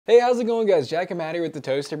Hey, how's it going, guys? Jack and Matt here with the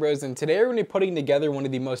Toaster Bros, and today we're going to be putting together one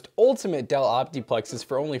of the most ultimate Dell OptiPlexes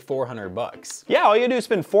for only 400 bucks. Yeah, all you do is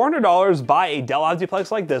spend $400, buy a Dell OptiPlex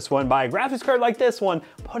like this one, buy a graphics card like this one,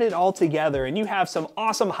 put it all together, and you have some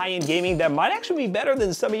awesome high-end gaming that might actually be better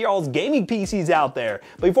than some of y'all's gaming PCs out there.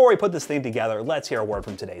 But before we put this thing together, let's hear a word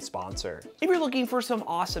from today's sponsor. If you're looking for some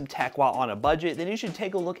awesome tech while on a budget, then you should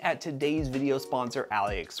take a look at today's video sponsor,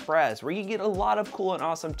 AliExpress, where you get a lot of cool and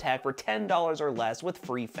awesome tech for $10 or less with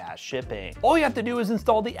free fast shipping. All you have to do is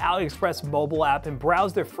install the AliExpress mobile app and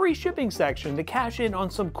browse their free shipping section to cash in on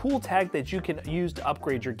some cool tech that you can use to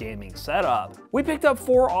upgrade your gaming setup. We picked up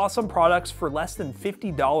 4 awesome products for less than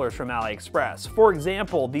 $50 from AliExpress. For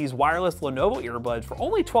example, these wireless Lenovo earbuds for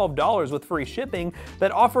only $12 with free shipping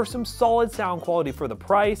that offer some solid sound quality for the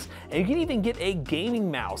price, and you can even get a gaming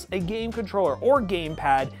mouse, a game controller, or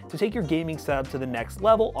gamepad to take your gaming setup to the next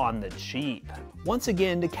level on the cheap. Once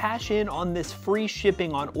again, to cash in on this free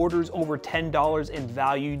shipping on orders over $10 in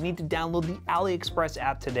value, you need to download the AliExpress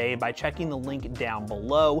app today by checking the link down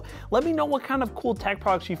below. Let me know what kind of cool tech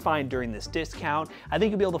products you find during this discount. I think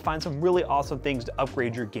you'll be able to find some really awesome things to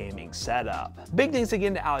upgrade your gaming setup. Big thanks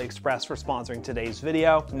again to AliExpress for sponsoring today's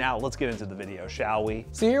video. Now let's get into the video, shall we?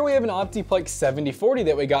 So here we have an OptiPlex 7040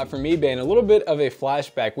 that we got from eBay, and a little bit of a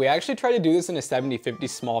flashback. We actually tried to do this in a 7050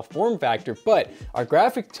 small form factor, but our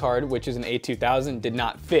graphics card, which is an A2000, did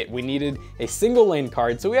not fit. We needed a single lane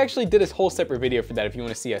card, so we actually did a whole separate video for that if you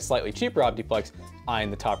want to see a slightly cheaper OptiPlex in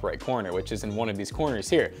the top right corner, which is in one of these corners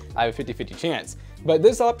here. I have a 50-50 chance. But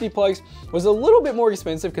this OptiPlex was a little bit more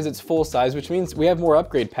expensive because it's full size, which means we have more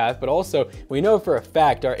upgrade path, but also we know for a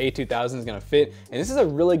fact our A2000 is going to fit, and this is a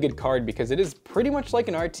really good card because it is pretty much like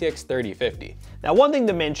an RTX 3050. Now, one thing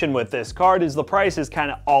to mention with this card is the price is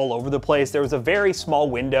kind of all over the place. There was a very small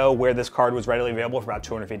window where this card was readily available for about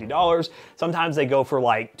 $250. Sometimes they go for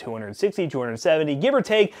like $260, $270, give or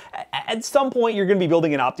take. At some point, you're going to be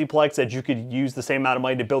building an OptiPlex that you could use the same amount of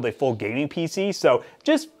money to build a full gaming PC. So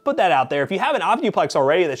just put that out there. If you have an OptiPlex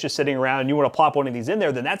already that's just sitting around and you want to plop one of these in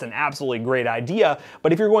there, then that's an absolutely great idea.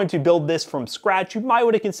 But if you're going to build this from scratch, you might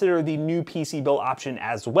want to consider the new PC build option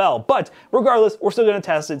as well. But regardless, we're still going to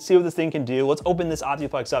test it, see what this thing can do. Let's open this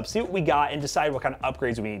OptiPlex up, see what we got, and decide what kind of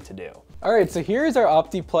upgrades we need to do. All right, so here's our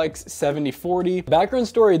OptiPlex 7040. Background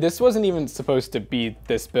story, this wasn't even supposed to be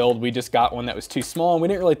this build. We just got one that was too small and we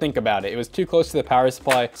didn't really think about it. It was too close to the power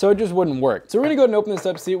supply, so it just wouldn't work. So we're gonna go ahead and open this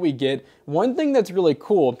up, see what we get. One thing that's really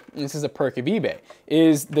cool, and this is a perk of eBay,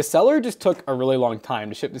 is the seller just took a really long time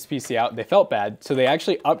to ship this PC out. They felt bad, so they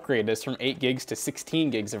actually upgraded us from 8 gigs to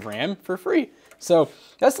 16 gigs of RAM for free. So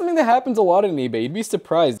that's something that happens a lot in eBay. You'd be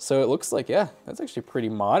surprised. So it looks like, yeah, that's actually pretty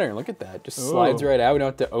modern. Look at that. Just slides right out. We don't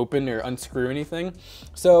have to open or unscrew anything.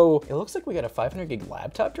 So it looks like we got a 500 gig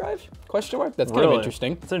laptop drive? Question mark? That's kind of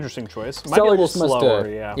interesting. That's an interesting choice. Might be a little slower,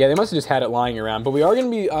 yeah, they must have just had it lying around. But we are going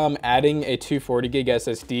to be adding a 240 gig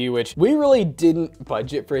SSD, which we really didn't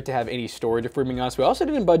budget for it to have any storage, if we're being honest. We also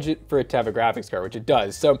didn't budget for it to have a graphics card, which it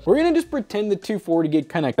does. So we're going to just pretend the 240 gig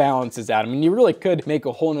kind of balances out. I mean, you really could make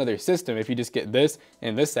a whole nother system if you just get this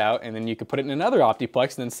and this out, and then you could put it in another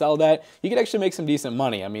OptiPlex and then sell that. You could actually make some decent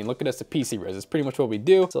money. I mean, look at us at PC Bros. It's pretty much what we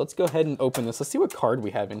do. So let's go ahead and open this. Let's see what card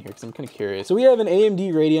we have in here because I'm kind of curious. So we have an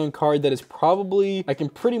AMD Radeon card that is probably, I can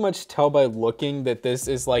pretty much tell by looking that this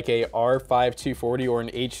is like a R5 240 or an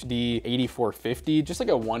HD 8450, just like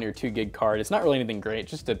a 1 or 2 gig card. It's not really anything great,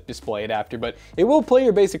 just a display adapter, but it will play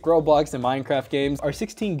your basic Roblox and Minecraft games. Our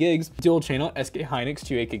 16 gigs dual channel SK Hynix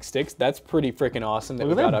 2 8 gig sticks. That's pretty freaking awesome.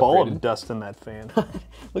 Look at that ball of dust in that fan.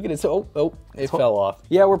 Look at it. So, it fell off.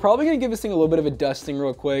 Yeah, we're probably gonna give this thing a little bit of a dusting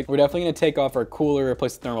real quick. We're definitely gonna take off our cooler,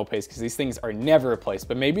 replace the thermal paste, because these things are never replaced,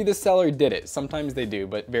 but maybe the seller did it. Sometimes they do,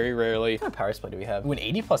 but very rarely. What kind of power supply do we have? Ooh, an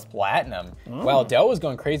 80 plus platinum. Wow, Dell was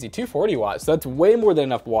going crazy. 240 watts, so that's way more than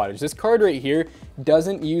enough wattage. This card right here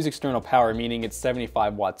doesn't use external power, meaning it's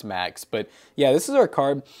 75 watts max. But yeah, this is our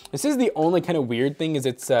card. This is the only kind of weird thing is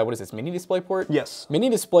it's, what is this, mini DisplayPort? Yes. Mini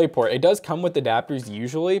DisplayPort. It does come with adapters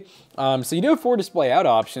usually. So you do have 4 display out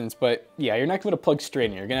options, but yeah, you're not gonna plug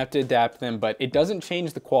straight in. You're gonna have to adapt them, but it doesn't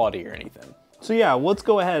change the quality or anything. So yeah, let's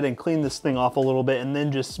go ahead and clean this thing off a little bit and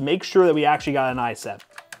then just make sure that we actually got an iSet.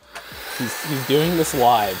 He's doing this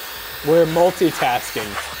live. We're multitasking.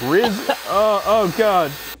 Oh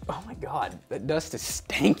God. Oh my God, that dust is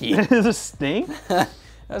stanky. Is it stink?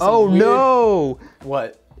 Oh weird... no.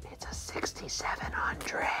 What? It's a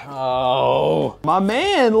 6700. Oh. My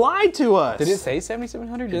man lied to us. Did it say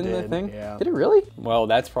 7700 in the thing? Yeah. Did it really? Well,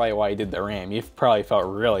 that's probably why you did the RAM. You probably felt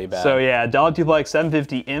really bad. So yeah, Dell OptiPlex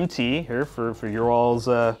 750 MT here for your all's.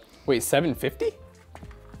 Wait, 750?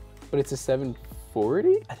 But it's a 750.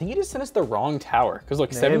 7040? I think he just sent us the wrong tower. Because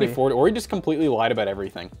look, 7040, or he just completely lied about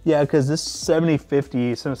everything. Yeah, because this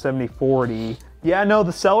 7050, 7040. Yeah, no,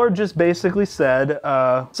 the seller just basically said,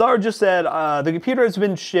 the computer has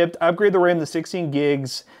been shipped, upgrade the RAM to 16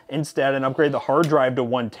 gigs instead, and upgrade the hard drive to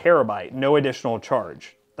 1 terabyte, no additional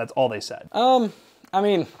charge. That's all they said. I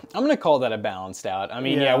mean, I'm gonna call that a balanced out. I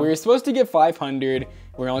mean, yeah, we were supposed to get 500,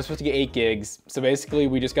 we were only supposed to get 8 gigs, so basically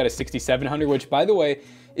we just got a 6700, which by the way,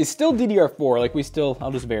 is still DDR4, like we still,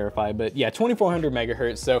 I'll just verify, but yeah, 2400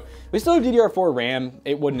 megahertz, so we still have DDR4 RAM.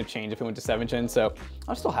 It wouldn't have changed if it went to 7th gen, so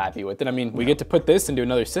I'm still happy with it. I mean, we get to put this into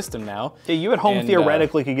another system now. Yeah, you at home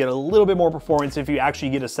theoretically could get a little bit more performance if you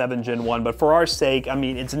actually get a 7th gen one, but for our sake, I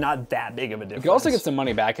mean, it's not that big of a difference. You could also get some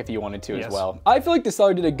money back if you wanted to as well. I feel like the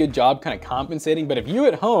seller did a good job kind of compensating, but if you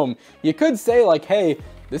at home, you could say like, hey,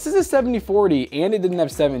 this is a 7040 and it didn't have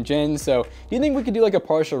 7th gen, so do you think we could do like a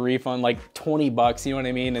partial refund, like 20 bucks, you know what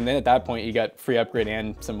I mean? And then at that point you got free upgrade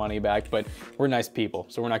and some money back, but we're nice people,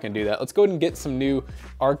 so we're not gonna do that. Let's go ahead and get some new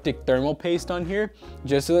Arctic thermal paste on here,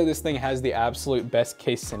 just so that this thing has the absolute best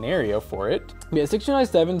case scenario for it. Yeah,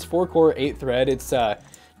 697's 4-core, 8-thread. It's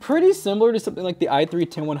pretty similar to something like the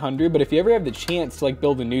i3-10100, but if you ever have the chance to like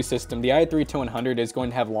build a new system, the i3-10100 is going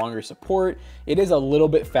to have longer support. It is a little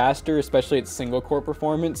bit faster, especially at single core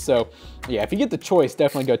performance. So yeah, if you get the choice,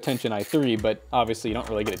 definitely go Tension i3, but obviously you don't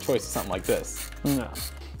really get a choice of something like this. No.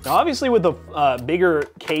 Now obviously with a bigger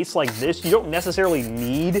case like this, you don't necessarily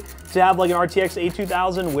need to have like an RTX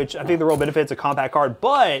 8000, which I think the real benefit's a compact card,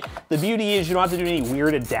 but the beauty is you don't have to do any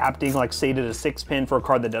weird adapting, like say to the 6-pin for a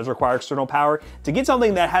card that does require external power. To get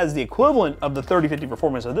something that has the equivalent of the 3050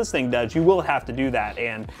 performance that this thing does, you will have to do that,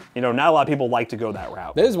 and you know, not a lot of people like to go that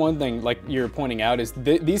route. That is one thing, like you're pointing out, is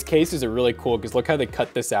these cases are really cool, because look how they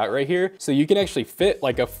cut this out right here. So you can actually fit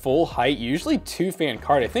like a full height, usually 2-fan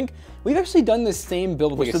card. I think we've actually done this same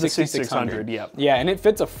build with like a 6600. Yep. Yeah, and it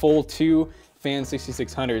fits a full 2-fan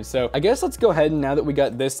 6600. So I guess let's go ahead, and now that we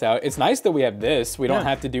got this out, it's nice that we have this. We don't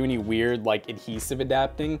have to do any weird like adhesive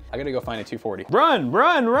adapting. I gotta go find a 240. Run,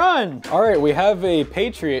 run, run. All right, we have a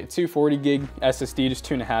Patriot 240 gig SSD, just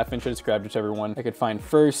 2.5 inches. Just grabbed whichever one I could find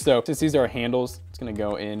first. So since these are our handles, it's gonna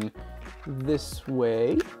go in this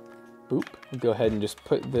way. Boop. We'll go ahead and just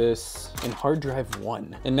put this in hard drive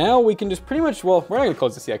 1. And now we can just pretty much, well, we're not gonna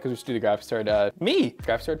close this yet because we should do the graphics card.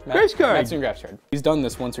 Graphics card? Graphics card. Matt's doing graphics card. He's done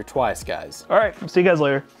this once or twice, guys. All right, see you guys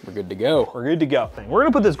later. We're good to go. We're good to go. We're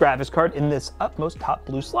gonna put this graphics card in this upmost top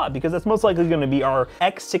blue slot because that's most likely gonna be our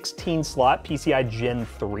X16 slot, PCI Gen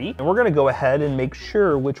 3. And we're gonna go ahead and make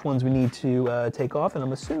sure which ones we need to take off. And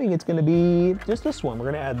I'm assuming it's gonna be just this one.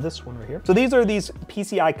 We're gonna add this one right here. So these are these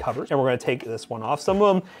PCI covers, and we're gonna take this one off. Some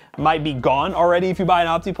of them might be gone already if you buy an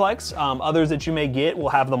OptiPlex. Others that you may get will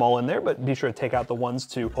have them all in there, but be sure to take out the ones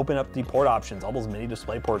to open up the port options. All those mini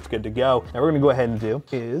display ports, good to go. Now we're gonna go ahead and do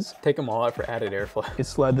is take them all out for added airflow. Is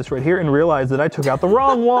slide this right here and realize that I took out the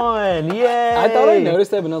wrong one. Yay! I thought I noticed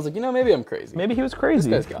that, but I was like, you know, maybe I'm crazy. Maybe he was crazy.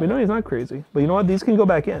 But no, he's not crazy. But you know what? These can go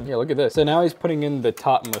back in. Yeah, look at this. So now he's putting in the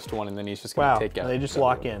topmost one, and then he's just gonna take out. They just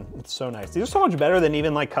lock in. It's so nice. These are so much better than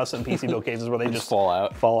even like custom PC build cases where they just fall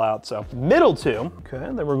out. So middle two. Okay,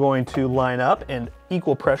 then we're going to line up and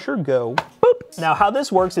equal pressure, go boop. Now how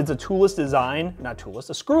this works, it's a toolless design, not toolless,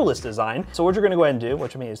 a screwless design. So what you're gonna go ahead and do,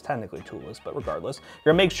 which I mean is technically toolless, but regardless,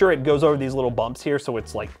 you're gonna make sure it goes over these little bumps here so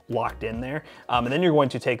it's like locked in there. And then you're going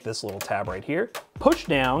to take this little tab right here, push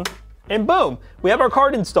down, and boom, we have our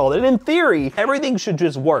card installed. And in theory, everything should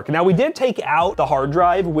just work. Now we did take out the hard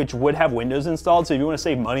drive, which would have Windows installed. So if you want to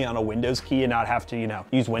save money on a Windows key and not have to, you know,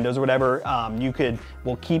 use Windows or whatever,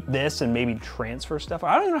 we'll keep this and maybe transfer stuff.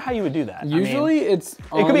 I don't even know how you would do that. Usually it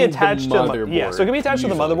could be attached to the motherboard. Yeah, so it could be attached to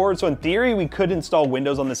the usually. motherboard. So in theory, we could install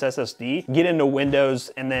Windows on this SSD, get into Windows,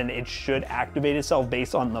 and then it should activate itself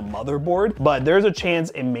based on the motherboard. But there's a chance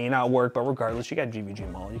it may not work. But regardless, you got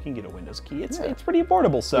GVG Mall, you can get a Windows key. It's pretty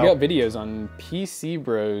affordable. So we got videos on PC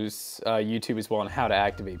Bros YouTube as well on how to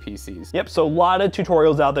activate PCs. Yep, so a lot of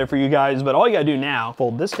tutorials out there for you guys, but all you gotta do now,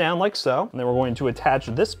 fold this down like so, and then we're going to attach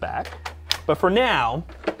this back. But for now,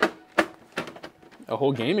 a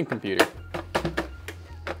whole gaming computer.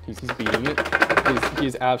 He's beating it.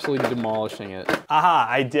 He's absolutely demolishing it. Aha,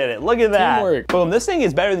 I did it. Look at that. Teamwork. Boom, this thing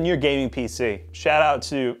is better than your gaming PC. Shout out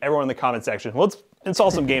to everyone in the comment section. Let's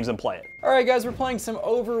install some games and play it. All right, guys, we're playing some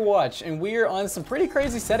Overwatch, and we are on some pretty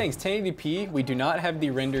crazy settings. 1080p, we do not have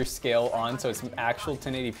the render scale on, so it's actual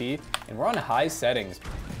 1080p, and we're on high settings.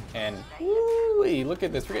 And woo-wee, look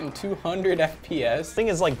at this, we're getting 200 FPS. This thing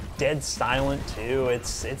is like dead silent too.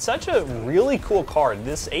 It's such a really cool card.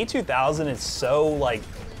 This A2000 is so like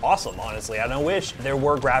awesome, honestly. And I wish there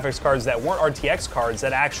were graphics cards that weren't RTX cards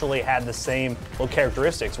that actually had the same little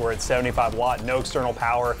characteristics where it's 75 watt, no external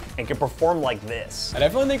power, and can perform like this. I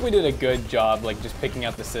definitely think we did a good job like just picking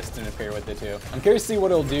out the system to pair with it too. I'm curious to see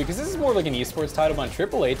what it'll do, because this is more like an esports title, but on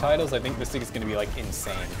AAA titles, I think this thing is going to be like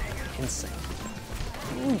insane. Insane.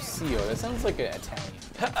 Lucio, that sounds like an Italian.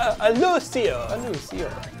 Lucio. Lucio.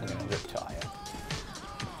 I'm going to retire.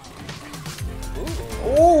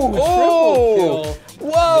 Oh, triple kill.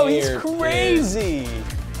 Whoa, he's crazy.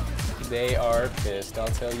 Pissed. They are pissed, I'll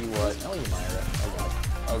tell you what. Oh, you Myra. Oh, God.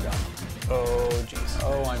 Oh, God. Oh, jeez.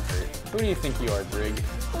 Oh, I'm hurt. Who do you think you are, Brig?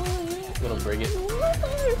 Little Brigget. Oh,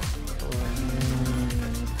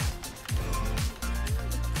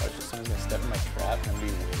 it's just someone's gonna step in my trap and I'm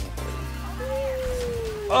gonna be waiting for you.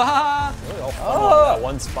 Ah! Really all fun on that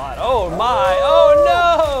one spot. Oh, my. Oh,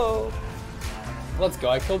 no. Let's go.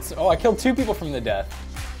 I killed 2 people from the death.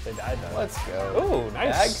 They died though. Let's go. Oh,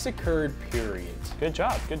 nice. Bags occurred, period. Good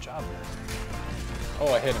job. Good job.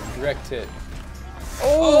 Oh, I hit him. Direct hit.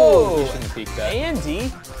 Oh, he shouldn't have peeked that.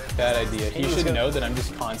 Andy. Bad idea. He should know that I'm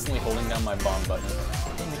just constantly holding down my bomb button.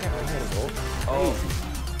 Oh.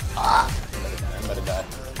 Ah. I'm about to die.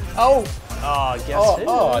 Oh. Oh, guess who?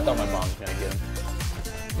 Oh, I thought my bomb was gonna get him.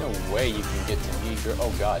 No way you can get to me, girl.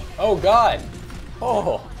 Oh, God. Oh, God.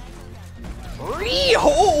 Oh.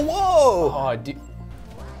 Oh, whoa. Oh, dude.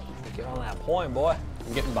 Get on that point, boy.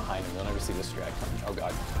 I'm getting behind him. They'll never see this strat coming. Oh,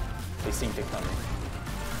 God. They seem to come.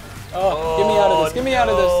 Oh, get me out of this. Get me out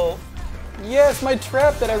of this. Yes, my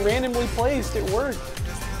trap that I randomly placed. It worked.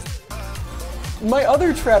 My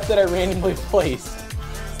other trap that I randomly placed.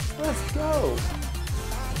 Let's go.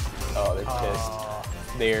 Oh, they're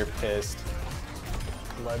pissed. They're pissed.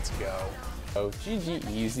 Let's go. Oh,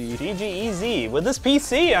 GG easy. GG easy. With this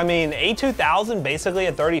PC, I mean, A2000 basically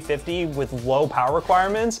at 3050 with low power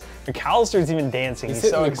requirements. McAllister's even dancing. He's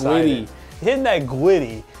so excited. He's hitting that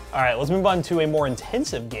glitty. All right, let's move on to a more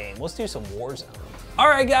intensive game. Let's do some Warzone. All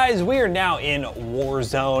right, guys, we are now in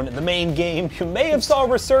Warzone, the main game. You may have saw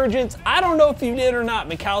Resurgence. I don't know if you did or not.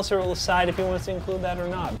 McAllister will decide if he wants to include that or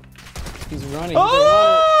not. He's running.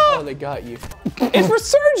 Oh, they got you. It's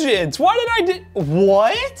Resurgence. Why did I do?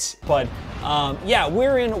 What? But yeah,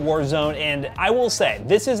 we're in Warzone, and I will say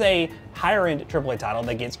this is a higher-end AAA title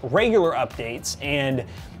that gets regular updates, and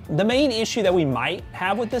the main issue that we might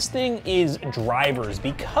have with this thing is drivers,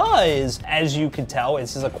 because as you can tell,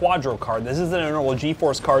 this is a Quadro card. This isn't a normal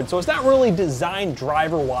GeForce card, so it's not really designed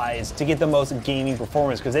driver-wise to get the most gaming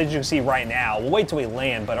performance, because as you can see right now, we'll wait till we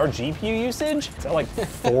land, but our GPU usage is at like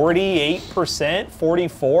 48%,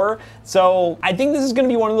 44%. So I think this is gonna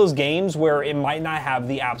be one of those games where it might not have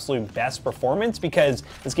the absolute best performance, because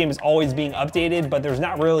this game is always being updated, but there's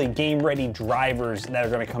not really game-ready drivers that are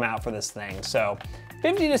gonna come out for this thing. So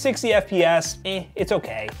 50 to 60 FPS, it's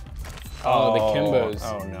okay. Oh, the Kimbos.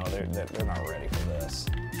 Oh no, they're not ready for this.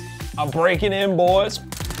 I'm breaking in, boys.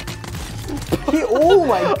 Oh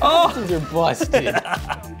my God, these are busted.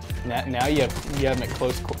 now you have them at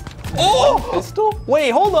close quarters. Oh! Pistol? Wait,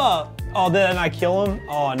 hold up. Oh, then I kill him?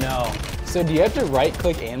 Oh no. So do you have to right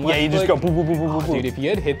click and left click? Yeah, you just go boom, boom, boom, boom, boom. Dude, if you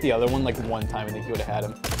had hit the other one like one time, I think you would have had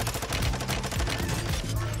him.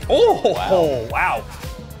 Oh, wow. Oh, wow.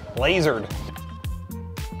 Lasered.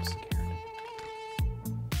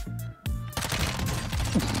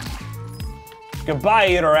 Goodbye,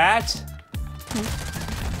 Iterat.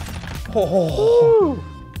 Oh.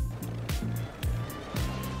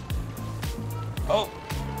 Oh,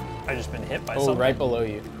 I just been hit by something. Oh, right below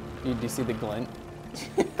you. Do you see the glint?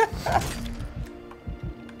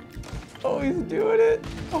 Oh, he's doing it.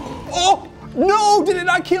 Oh, no, did it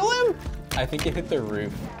not kill him? I think it hit the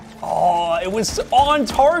roof. Oh, it was on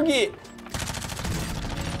target.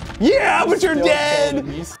 Yeah, but you're dead.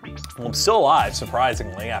 Well, I'm still alive,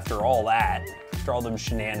 surprisingly, after all that. After all them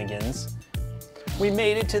shenanigans. We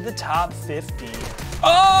made it to the top 50.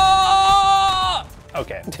 Oh!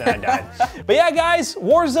 Okay, then I died. But yeah, guys,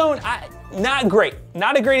 Warzone, not great.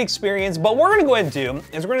 Not a great experience, but what we're gonna go ahead and do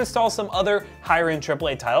is we're gonna install some other higher-end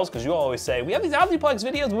AAA titles, because you always say, we have these OptiPlex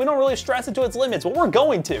videos, but we don't really stress it to its limits. Well, we're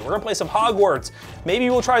going to. We're gonna play some Hogwarts. Maybe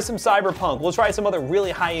we'll try some Cyberpunk. We'll try some other really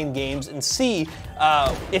high-end games and see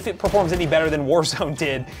if it performs any better than Warzone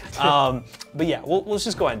did. But yeah, let's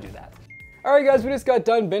just go ahead and do that. Alright guys, we just got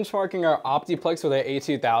done benchmarking our OptiPlex with our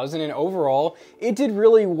A2000, and overall, it did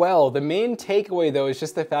really well. The main takeaway though is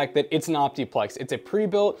just the fact that it's an OptiPlex. It's a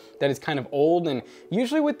pre-built that is kind of old, and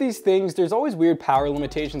usually with these things, there's always weird power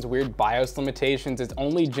limitations, weird BIOS limitations. It's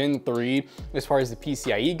only Gen 3 as far as the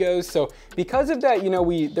PCIe goes, so because of that, you know,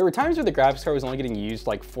 there were times where the graphics card was only getting used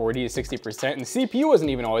like 40 to 60%, and the CPU wasn't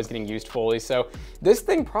even always getting used fully, so this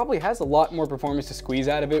thing probably has a lot more performance to squeeze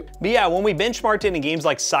out of it. But yeah, when we benchmarked it in games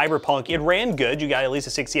like Cyberpunk, it ran good. You got at least a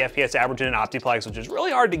 60 FPS average in an OptiPlex, which is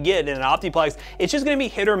really hard to get in an OptiPlex. It's just gonna be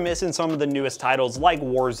hit or miss in some of the newest titles like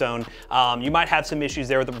Warzone. You might have some issues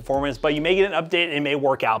there with the performance, but you may get an update and it may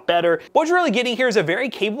work out better. What you're really getting here is a very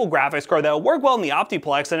capable graphics card that will work well in the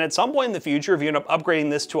OptiPlex, and at some point in the future, if you end up upgrading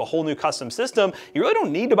this to a whole new custom system, you really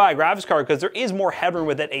don't need to buy a graphics card because there is more headroom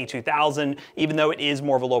with that A2000, even though it is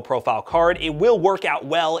more of a low profile card. It will work out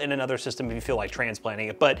well in another system if you feel like transplanting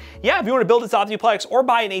it. But yeah, if you want to build this OptiPlex or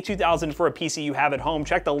buy an A2000 for a PC you have at home,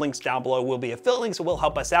 check the links down below. Will be affiliate links, so will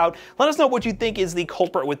help us out. Let us know what you think is the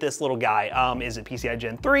culprit with this little guy. Is it PCI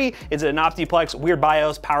Gen 3? Is it an OptiPlex? Weird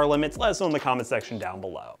BIOS, power limits? Let us know in the comment section down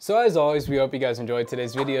below. So as always, we hope you guys enjoyed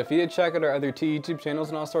today's video. If you did, check out our other two YouTube channels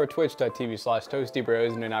and also our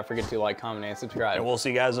twitch.tv/toastybros, and do not forget to like, comment, and subscribe. And we'll see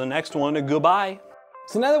you guys in the next one. Goodbye.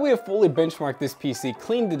 So now that we have fully benchmarked this PC,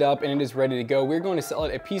 cleaned it up, and it is ready to go, we're going to sell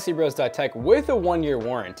it at PCBros.tech with a 1-year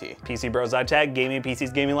warranty. PCBros.tech, gaming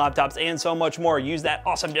PCs, gaming laptops, and so much more. Use that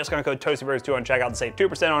awesome discount code ToastyBros2 on checkout to save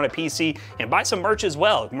 2% on a PC, and buy some merch as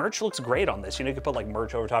well. Merch looks great on this. You know, you can put like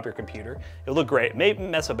merch over top of your computer. It'll look great. It may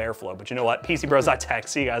mess up airflow, but you know what? PCBros.tech.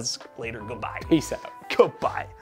 See you guys later. Goodbye. Peace out. Goodbye.